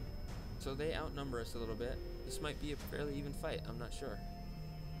 So they outnumber us a little bit. This might be a fairly even fight. I'm not sure.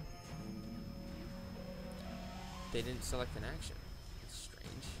 They didn't select an action. It's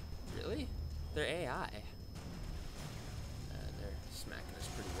strange. Really? They're AI. They're smacking us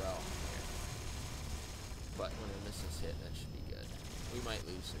pretty well here. But when the missiles hit, that should be good. We might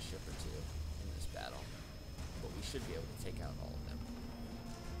lose a ship or two in this battle, but we should be able to take out all of them.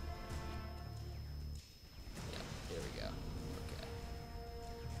 Yeah, there we go.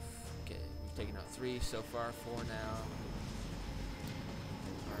 Taking out 3 so far, 4 now.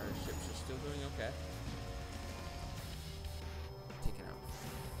 Our ships are still doing okay. Taking out,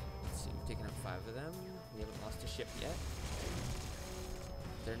 let's see, we've taken out 5 of them. We haven't lost a ship yet.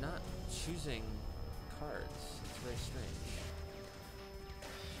 They're not choosing cards. It's very strange.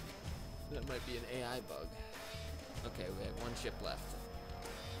 That might be an AI bug. Okay, we have one ship left. I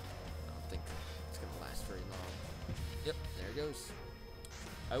don't think it's gonna last very long. Yep, there it goes.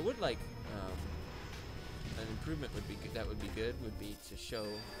 I would like an improvement would be good. That would be good. Would be to show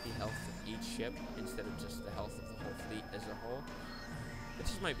the health of each ship instead of just the health of the whole fleet as a whole. It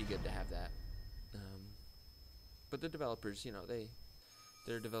just might be good to have that. But the developers, you know,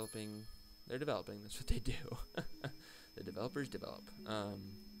 they're developing. They're developing. That's what they do. The developers develop.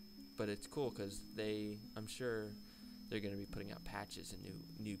 But it's cool because I'm sure they're going to be putting out patches and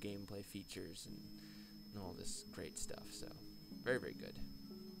new gameplay features and all this great stuff. So very, very good.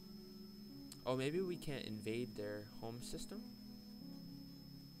 Oh, maybe we can't invade their home system?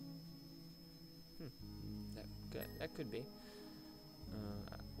 That could be.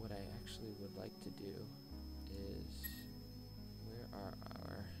 What I actually would like to do is, where are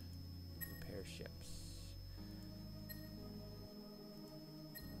our repair ships?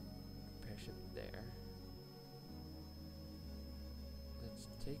 Repair ship there. Let's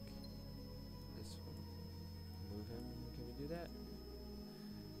take this one. Move him. Can we do that?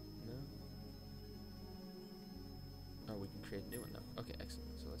 No? Oh, we can create a new one though. Okay,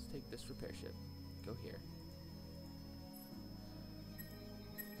 excellent. So let's take this repair ship. Go here.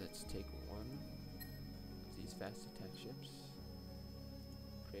 Let's take one of these fast attack ships.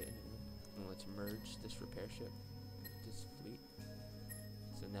 Create a new one. And let's merge this repair ship with this fleet.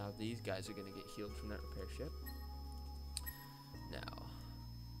 So now these guys are going to get healed from that repair ship. Now,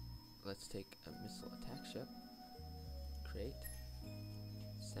 let's take a missile attack ship. Create.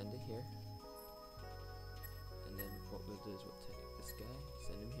 Send it here. And then what we'll do is we'll take this guy,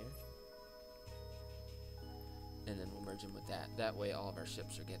 send him here. And then we'll merge him with that. That way all of our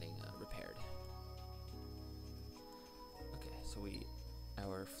ships are getting repaired. Okay, so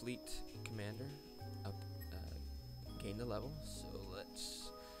our fleet commander gained a level. So let's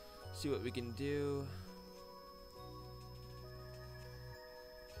see what we can do.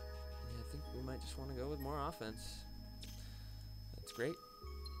 Yeah, I think we might just want to go with more offense. That's great.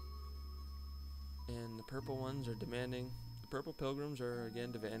 And the purple ones are demanding. The purple pilgrims are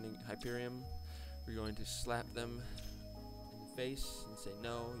again demanding Hyperium. We're going to slap them in the face and say,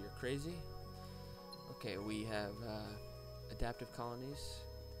 no, you're crazy. Okay, we have adaptive colonies,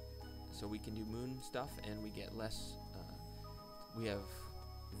 so we can do moon stuff, and we get less. We have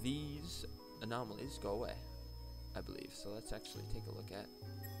these anomalies go away, I believe. So let's actually take a look at.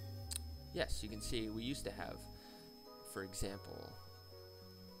 Yes, you can see we used to have, for example,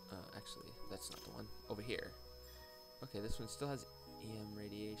 actually, that's not the one. Over here. Okay, this one still has EM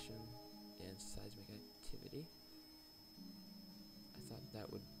radiation and seismic activity. I thought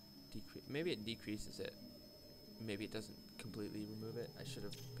that would decrease. Maybe it decreases it. Maybe it doesn't completely remove it. I should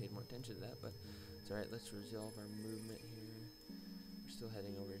have paid more attention to that, but it's alright. Let's resolve our movement here. We're still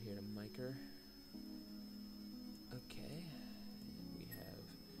heading over here to Miker. Okay. And we have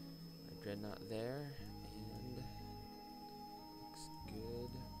our dreadnought there. And looks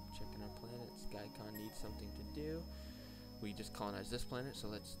good. Checking our planets. Gaikon needs something to do. We just colonized this planet, so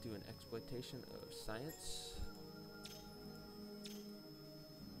let's do an exploitation of science.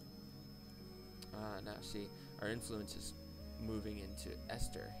 Now see, our influence is moving into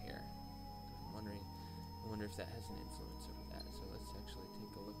Esther here. I wonder if that has an influence over that. So let's actually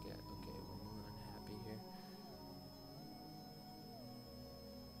take a look at, okay, we're more unhappy here.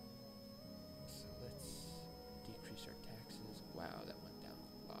 So let's decrease our taxes. Wow, that went down a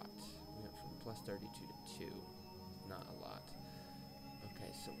lot. We went from plus 32 to 2. Not a lot.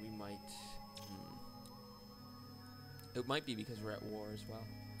 Okay, so we might. It might be because we're at war as well.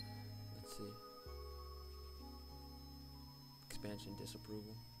 Let's see. Expansion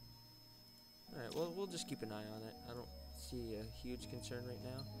disapproval. Alright, well, we'll just keep an eye on it. I don't see a huge concern right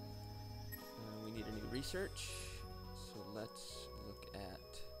now. We need a new research. So let's look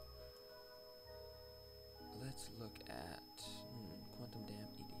at. Quantum Dam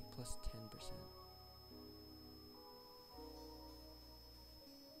ED plus 10%.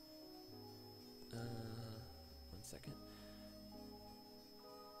 One second.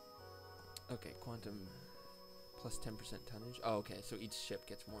 Okay, quantum plus 10% tonnage. Oh, okay, so each ship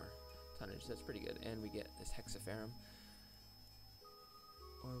gets more tonnage. That's pretty good. And we get this hexaferrum.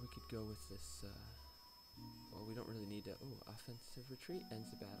 Or we could go with this, well, we don't really need to, offensive retreat ends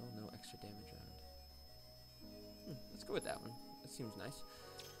the battle, no extra damage round. Let's go with that one. That seems nice.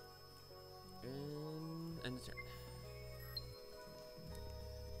 And end the turn.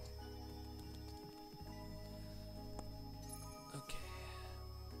 Okay.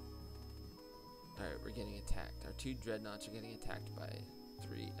 Alright, we're getting attacked. Our 2 dreadnoughts are getting attacked by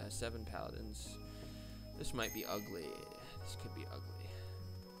 7 paladins. This might be ugly. This could be ugly.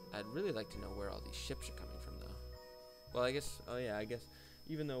 I'd really like to know where all these ships are coming from, though. Well, I guess, oh yeah, I guess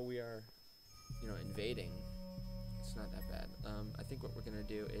even though we are, you know, invading, it's not that bad. I think what we're going to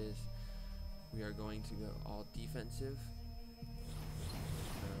do is we are going to go all defensive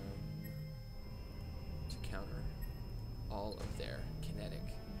to counter all of their kinetic.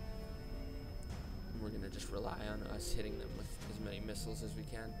 And we're going to just rely on us hitting them with as many missiles as we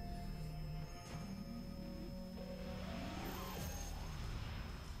can.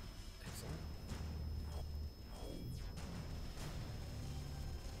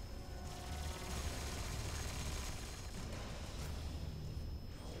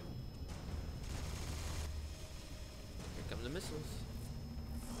 The missiles.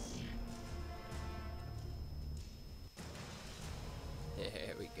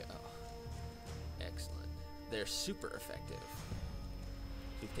 There we go. Excellent. They're super effective.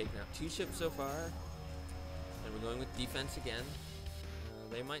 We've taken out 2 ships so far, and we're going with defense again.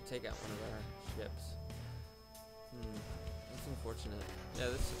 They might take out one of our ships. That's unfortunate. Yeah,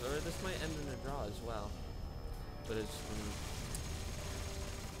 this might end in a draw as well. But as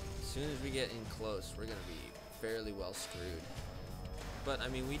soon as we get in close, we're gonna be fairly well screwed. But I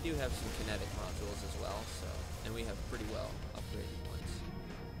mean, we do have some kinetic modules as well, so, and we have pretty well upgraded ones.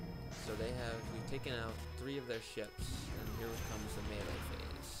 So we've taken out 3 of their ships, and here comes the melee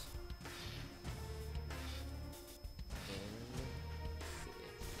phase. And let's see,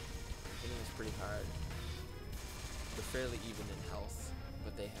 hitting is pretty hard. They're fairly even in health,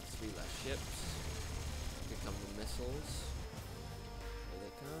 but they have 3 less ships. Here come the missiles. Here they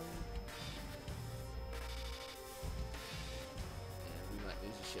come.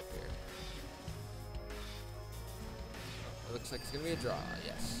 Lose a ship here. It looks like it's gonna be a draw.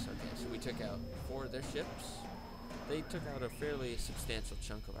 Yes. Okay, so we took out 4 of their ships. They took out a fairly substantial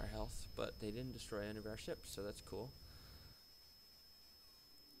chunk of our health, but they didn't destroy any of our ships, so that's cool.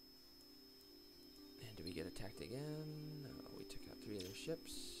 And did we get attacked again? No, we took out 3 of their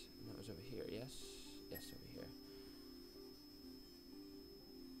ships. And that was over here, yes? Yes, over here.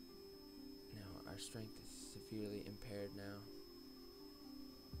 No, our strength is severely impaired now.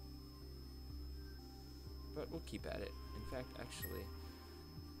 But we'll keep at it. In fact, actually,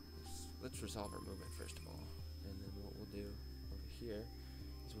 let's resolve our movement first of all. And then what we'll do over here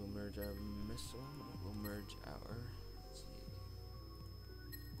is we'll merge our missile. We'll merge our, let's see.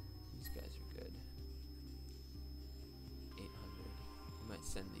 These guys are good. 800. We might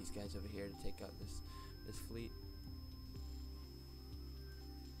send these guys over here to take out this fleet.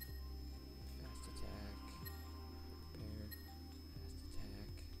 Fast attack. Repair. Fast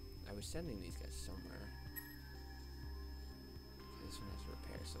attack. I was sending these guys somewhere. This one has to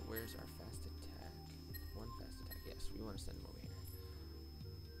repair, so where's our fast attack? 1 fast attack, yes, we want to send him over here.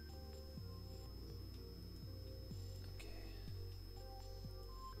 Okay.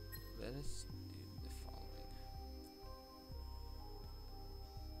 Let us do the following.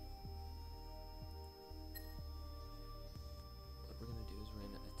 What we're going to do is we're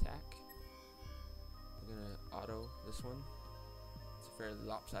going to attack. We're going to auto this one. It's a fairly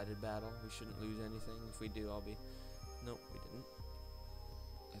lopsided battle. We shouldn't lose anything. If we do, I'll be... Nope, we didn't.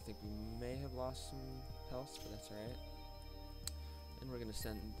 I think we may have lost some health, but that's alright. And we're going to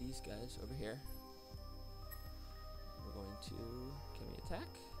send these guys over here. We're going to... Can we attack?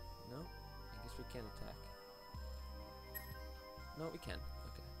 No? I guess we can attack. No, we can.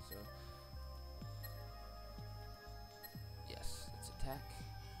 Okay, so... Yes, let's attack.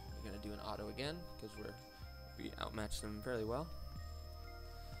 We're going to do an auto again, because we outmatched them fairly well.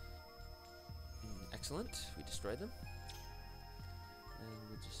 Excellent. We destroyed them. And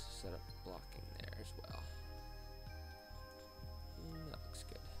we'll just set up blocking there as well. That looks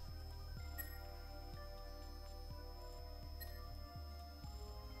good.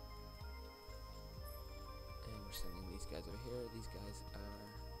 And we're sending these guys over here. These guys are...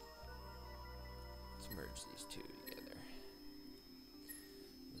 Let's merge these 2 together.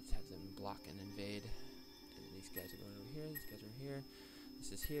 Let's have them block and invade. And these guys are going over here. These guys are here.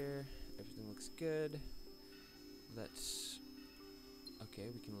 This is here. Everything looks good. Let's...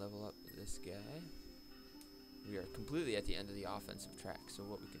 Okay, we can level up this guy. We are completely at the end of the offensive track, so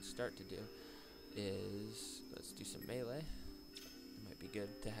what we can start to do is... Let's do some melee. It might be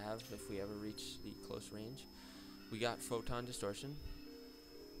good to have if we ever reach the close range. We got photon distortion.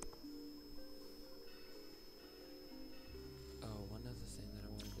 Oh, one other thing that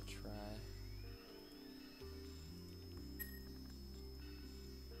I wanted to try.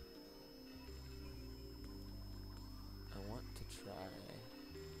 I want to try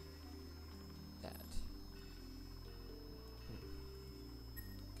that.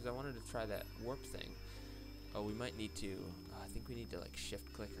 Because I wanted to try that warp thing. Oh, we might need to, I think we need to like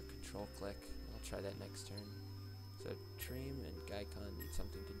shift click or control click. I'll try that next turn. So Treem and Gaikon need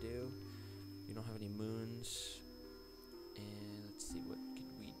something to do. We don't have any moons. And let's see, what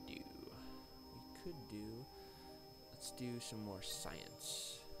could we do? Let's do some more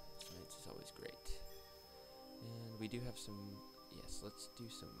science. Science is always great. And we do have some, yes, let's do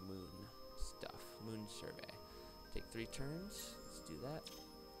some moon stuff. Moon survey. Take 3 turns. Let's do that.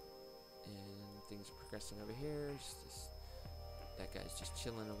 And things are progressing over here. That guy's just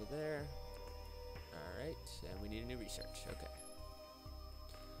chilling over there. Alright, and we need a new research. Okay.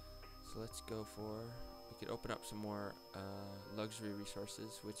 So let's go for, we could open up some more luxury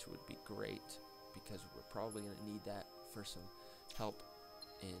resources, which would be great, because we're probably going to need that for some help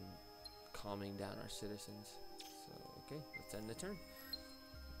in calming down our citizens. So, okay, let's end the turn.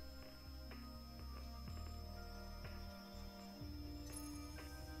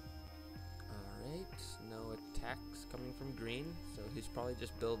 Alright, no attacks coming from green, so he's probably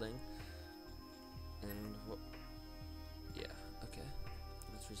just building. And what? Yeah, okay.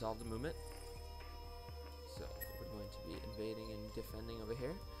 Let's resolve the movement. So we're going to be invading and defending over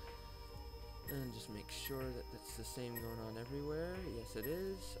here. And just make sure that that's the same going on everywhere. Yes, it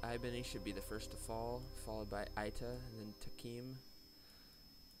is. Ibani should be the first to fall, followed by Aita, and then Takim.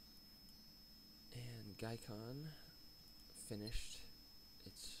 And Gaikon finished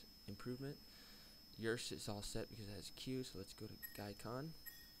its improvement. Yursh is all set because it has Q, so let's go to Gaikon.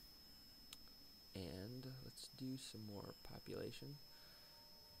 And let's do some more population.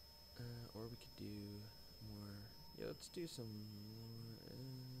 Or we could do more. Yeah, let's do some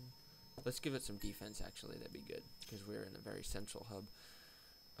more. Let's give it some defense, actually. That'd be good, because we're in a very central hub.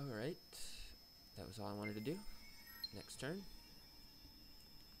 Alright. That was all I wanted to do. Next turn.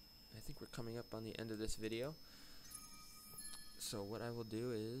 I think we're coming up on the end of this video. So what I will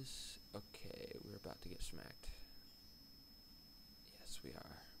do is... Okay, we're about to get smacked. Yes, we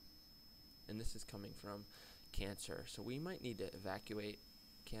are. And this is coming from Cancer. So we might need to evacuate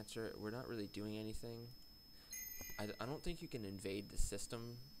Cancer. We're not really doing anything. I don't think you can invade the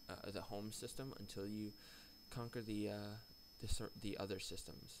system, the home system, until you conquer the other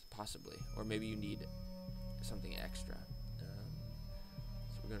systems, possibly. Or maybe you need something extra. So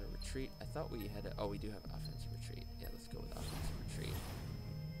we're going to retreat. I thought we had oh, we do have offensive retreat. Yeah, let's go with offensive retreat.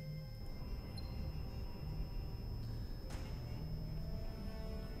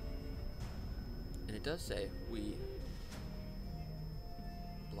 And it does say we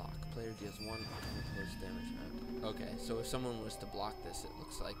block. Player deals 1 unopposed damage round. Okay, so if someone was to block this, it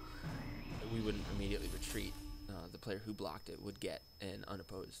looks like we wouldn't immediately retreat. The player who blocked it would get an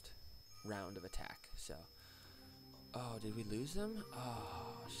unopposed round of attack. So, oh, did we lose them?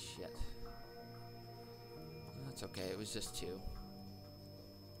 Oh, shit. That's okay. It was just 2.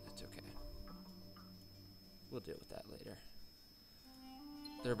 That's okay. We'll deal with that later.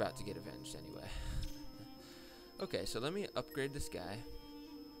 They're about to get avenged anyway. Okay, so let me upgrade this guy.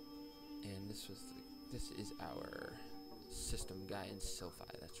 And this is our system guy in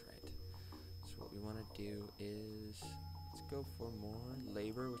Sylphi, that's right. So what we want to do is, let's go for more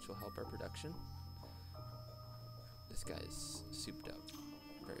labor, which will help our production. This guy's souped up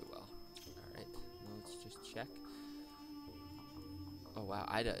very well. Alright, now let's just check. Oh wow,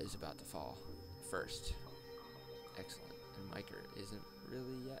 Ida is about to fall first. Excellent. And Miker isn't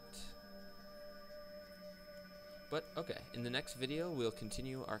really yet. But, okay, in the next video, we'll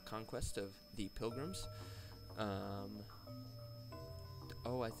continue our conquest of the Pilgrims.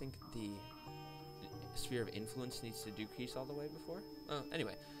 Oh, I think the sphere of influence needs to decrease all the way before.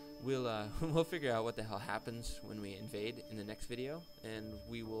 Anyway, we'll figure out what the hell happens when we invade in the next video, and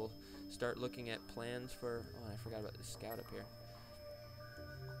we will start looking at plans for... Oh, I forgot about the scout up here.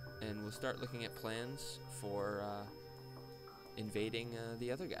 And we'll start looking at plans for invading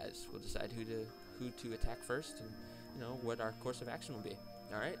the other guys. We'll decide who to attack first, and you know what our course of action will be.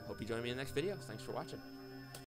 All right, hope you join me in the next video. Thanks for watching.